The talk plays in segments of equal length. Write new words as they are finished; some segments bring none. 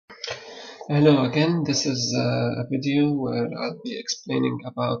Hello again, this is a video where I'll be explaining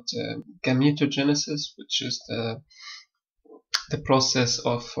about gametogenesis, which is the process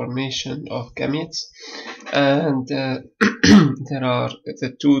of formation of gametes. And there are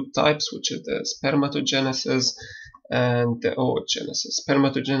the two types, which is the spermatogenesis and the oogenesis.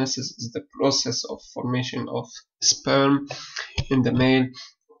 Spermatogenesis is the process of formation of sperm in the male,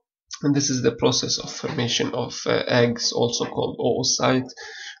 and this is the process of formation of eggs, also called oocyte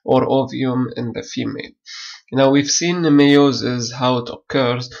or ovum, in the female. Now we've seen meiosis, how it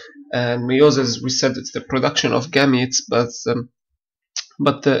occurs, and meiosis, we said it's the production of gametes, but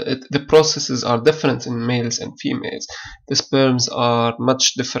the processes are different in males and females. The sperms are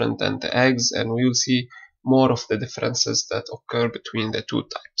much different than the eggs, and we will see more of the differences that occur between the two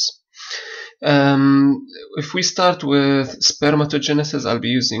types. If we start with spermatogenesis, I'll be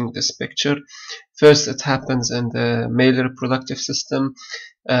using this picture. First, it happens in the male reproductive system.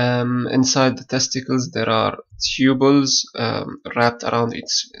 Inside the testicles, there are tubules wrapped around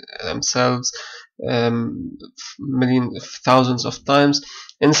themselves thousands of times.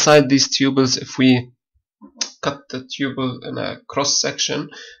 Inside these tubules, if we cut the tubule in a cross section,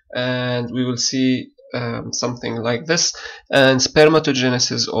 and we will see something like this, and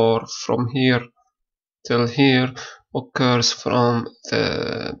spermatogenesis, or from here till here, occurs from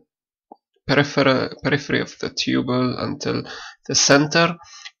the periphery of the tubule until the center,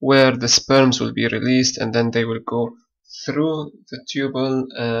 where the sperms will be released, and then they will go through the tubule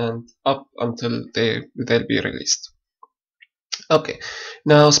and up until they'll be released. Okay,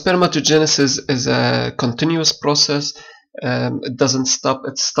 now spermatogenesis is a continuous process. It doesn't stop.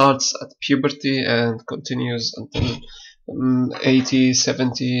 It starts at puberty and continues until 80,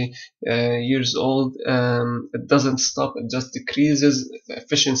 70 years old. It doesn't stop. It just decreases. The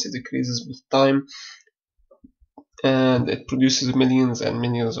efficiency decreases with time, and it produces millions and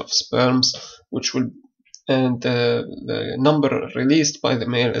millions of sperms, and the number released by the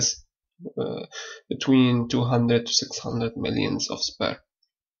male is between 200 to 600 millions of sperm.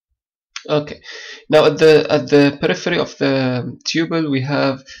 Okay, now at the periphery of the tubule, we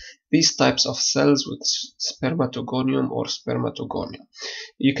have these types of cells with spermatogonium or spermatogonium.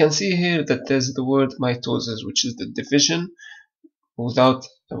 You can see here that there's the word mitosis, which is the division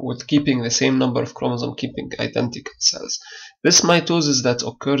with keeping the same number of chromosomes, keeping identical cells. This mitosis that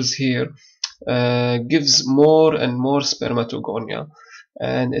occurs here gives more and more spermatogonia,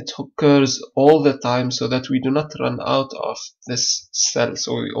 and it occurs all the time, so that we do not run out of this cell.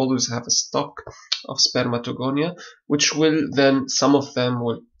 So we always have a stock of spermatogonia, which will then, some of them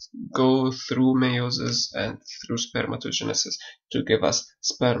will go through meiosis and through spermatogenesis to give us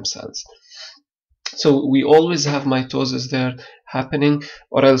sperm cells. So we always have mitosis there happening,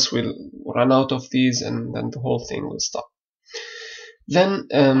 or else we'll run out of these and then the whole thing will stop. Then,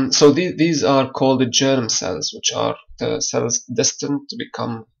 these are called the germ cells, which are the cells destined to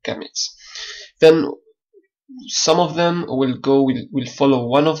become gametes. Then some of them will follow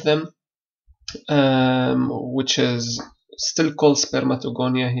one of them, which is still called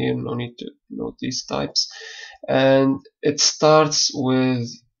spermatogonia here. No need to note these types. And it starts with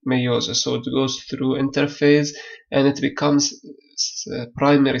meiosis, so it goes through interphase and it becomes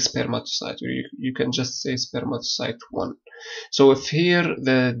primary spermatocyte, or you can just say spermatocyte 1. So if here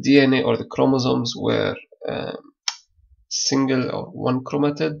the DNA or the chromosomes were single or one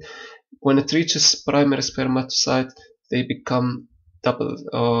chromatid, when it reaches primary spermatocyte, they become double,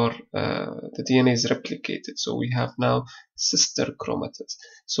 or the DNA is replicated. So we have now sister chromatids.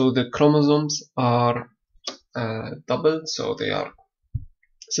 So the chromosomes are doubled, so they are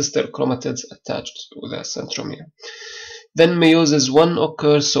sister chromatids attached with a centromere. Then meiosis 1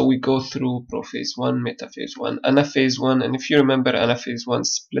 occurs, so we go through prophase 1, metaphase 1, anaphase 1, and if you remember, anaphase 1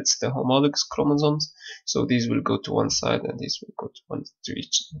 splits the homologous chromosomes, so these will go to one side and these will go to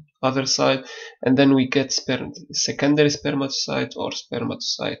each other side, and then we get secondary spermatocyte or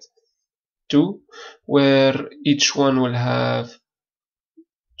spermatocyte 2, where each one will have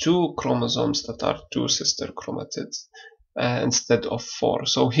 2 chromosomes that are 2 sister chromatids instead of 4.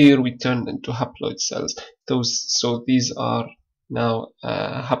 So here we turn into haploid cells. So these are now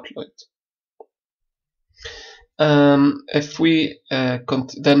haploid. If we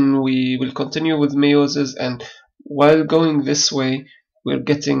then we will continue with meiosis, and while going this way, we're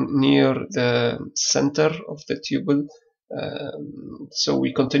getting near the center of the tubule. So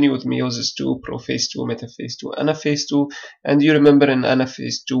we continue with meiosis 2, prophase 2, metaphase 2, anaphase 2, and you remember in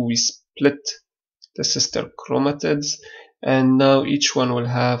anaphase 2 we split the sister chromatids, and now each one will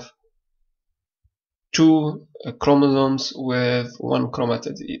have 2 chromosomes with 1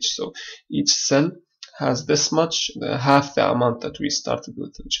 chromatid each. So each cell has this much, half the amount that we started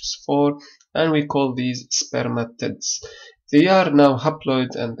with, which is 4, and we call these spermatids. They are now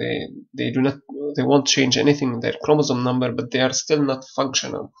haploid, and they won't change anything in their chromosome number, but they are still not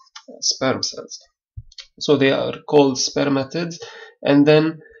functional sperm cells. So they are called spermatids. And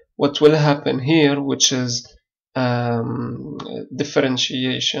then what will happen here, which is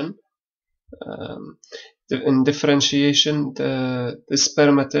differentiation. In differentiation, the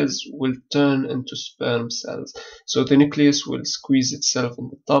spermatids will turn into sperm cells. So the nucleus will squeeze itself in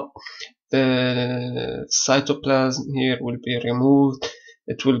the top. The cytoplasm here will be removed.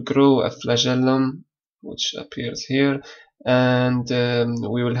 It will grow a flagellum, which appears here, and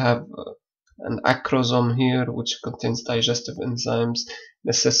we will have an acrosome here, which contains digestive enzymes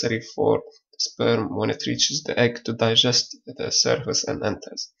necessary for the sperm when it reaches the egg to digest the surface and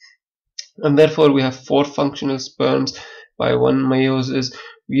enters. And therefore we have 4 functional sperms by 1 meiosis.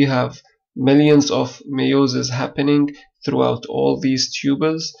 We have millions of meioses happening throughout all these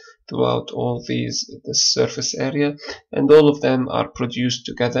tubules, throughout all this surface area, and all of them are produced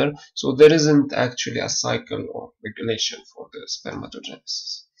together. So there isn't actually a cycle or regulation for the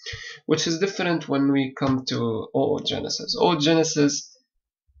spermatogenesis, which is different when we come to oogenesis. Oogenesis is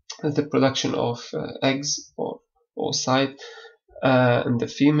the production of eggs or oocyte in the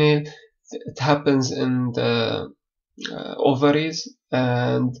female. It happens in the ovaries,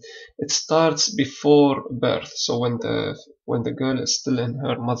 and it starts before birth. So when the girl is still in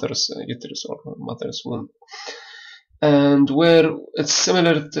her mother's uterus or her mother's womb, and where it's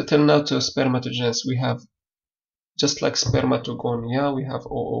similar till now to spermatogenesis, we have, just like spermatogonia, we have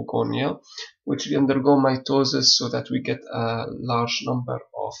oogonia, which we undergo mitosis so that we get a large number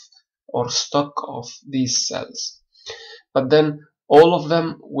of or stock of these cells. But then all of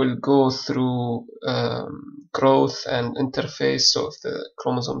them will go through growth and interphase. So if the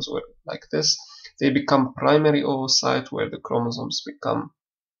chromosomes were like this, they become primary oocyte, where the chromosomes become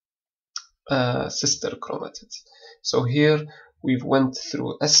sister chromatids. So here we've went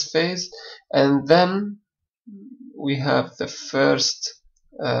through S phase, and then we have the first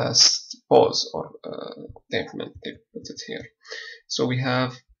pause, or they put it here. So we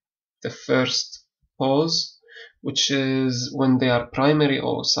have the first pause, which is when they are primary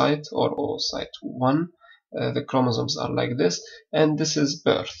oocyte or oocyte 1. The chromosomes are like this, and this is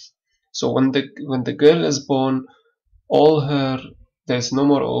birth. So when the girl is born, there's no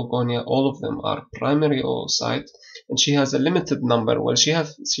more oogonia. All of them are primary oocyte, and she has a limited number. Well, she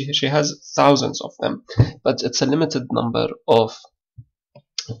has thousands of them, but it's a limited number of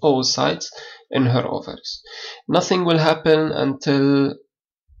oocytes in her ovaries. Nothing will happen until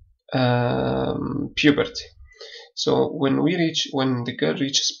puberty. So when the girl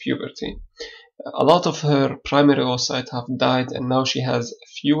reaches puberty, a lot of her primary oocytes have died, and now she has a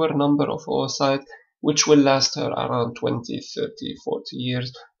fewer number of oocytes, which will last her around 20, 30, 40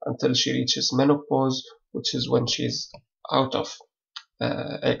 years until she reaches menopause, which is when she's out of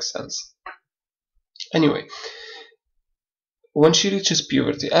egg cells. Anyway, when she reaches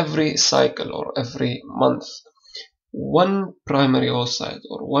puberty, every cycle or every month, one primary oocyte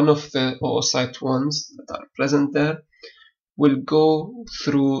or one of the oocyte ones that are present there will go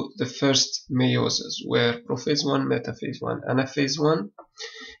through the first meiosis, where prophase 1, metaphase 1, anaphase 1,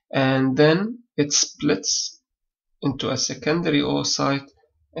 and then it splits into a secondary oocyte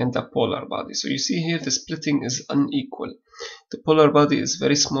and a polar body. So you see here the splitting is unequal. The polar body is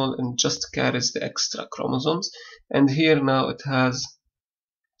very small and just carries the extra chromosomes, and here now it has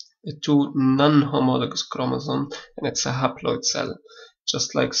the 2 non-homologous chromosomes, and it's a haploid cell,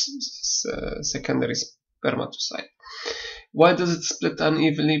 just like secondary spermatocyte. Why does it split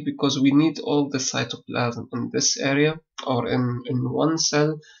unevenly? Because we need all the cytoplasm in this area, or in one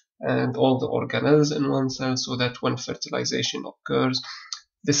cell, and all the organelles in one cell, so that when fertilization occurs,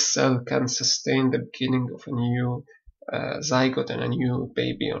 this cell can sustain the beginning of a new zygote and a new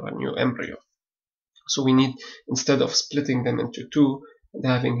baby or a new embryo. So we need, instead of splitting them into 2 and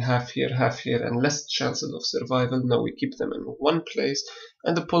having half here, and less chances of survival, now we keep them in one place,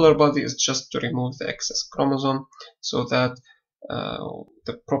 and the polar body is just to remove the excess chromosome so that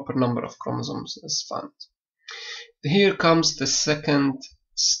the proper number of chromosomes is found. Here comes the second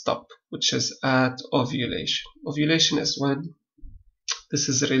stop, which is at ovulation. Ovulation is when this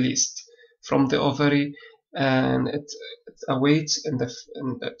is released from the ovary, and it awaits in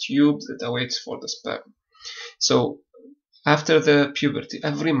the tubes. It awaits for the sperm. So after the puberty,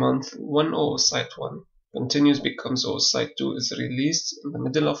 every month, one oocyte 1 continues, becomes oocyte 2, is released in the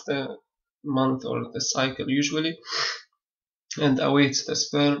middle of the month or the cycle usually, and awaits the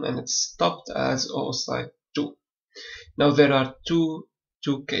sperm, and it's stopped as oocyte 2. Now there are two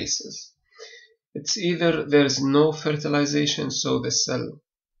cases. It's either there's no fertilization, so the cell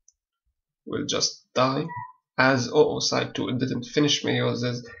will just die as oocyte 2, it didn't finish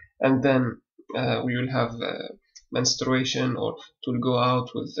meiosis, and then we will have menstruation, or it will go out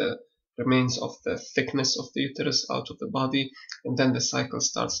with the remains of the thickness of the uterus out of the body, and then the cycle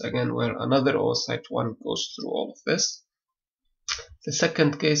starts again where another oocyte 1 goes through all of this. The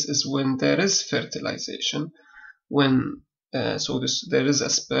second case is when there is fertilization, when there is a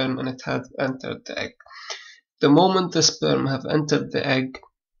sperm and it had entered the egg. The moment the sperm have entered the egg,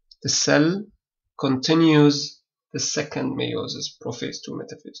 the cell continues the second meiosis, prophase 2,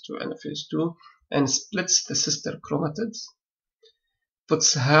 metaphase 2, anaphase 2, and splits the sister chromatids,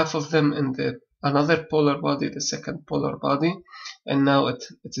 puts half of them in another polar body, the second polar body, and now it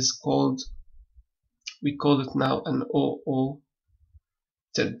is called, we call it now an ootid.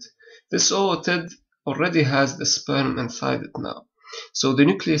 This ootid already has the sperm inside it now. So the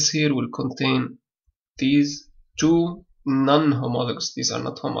nucleus here will contain these two non-homologous, these are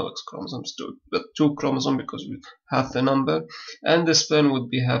not homologous chromosomes, but two chromosomes because we have the number, and the sperm would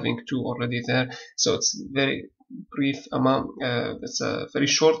be having 2 already there. So it's very brief amount, it's a very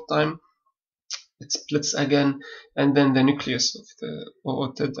short time. It splits again, and then the nucleus of the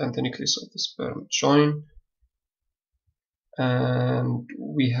ootid and the nucleus of the sperm join, and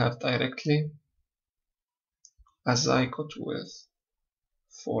we have directly a zygote with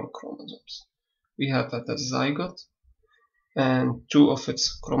 4 chromosomes. We have that as zygote, and 2 of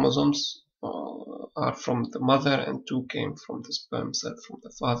its chromosomes are from the mother and 2 came from the sperm cell from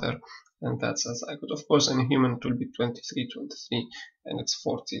the father, and that's a zygote. Of course, in a human it will be 23, and it's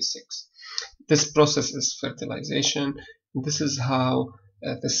 46. This process is fertilization. This is how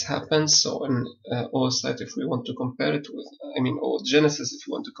this happens. So in oocyte, if we want to compare it with, oogenesis, if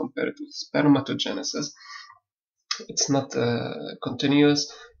you want to compare it with spermatogenesis, it's not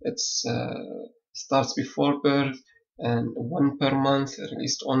continuous. It's starts before birth, and 1 per month,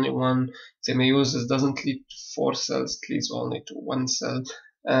 released only 1. The meiosis doesn't lead to 4 cells, it leads only to 1 cell,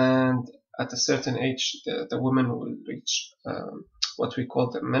 and at a certain age the woman will reach what we call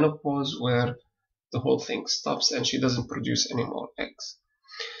the menopause, where the whole thing stops and she doesn't produce any more eggs.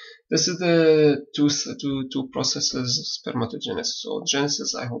 This is the two processes, spermatogenesis or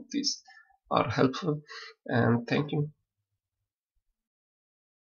oogenesis. I hope these are helpful, and thank you.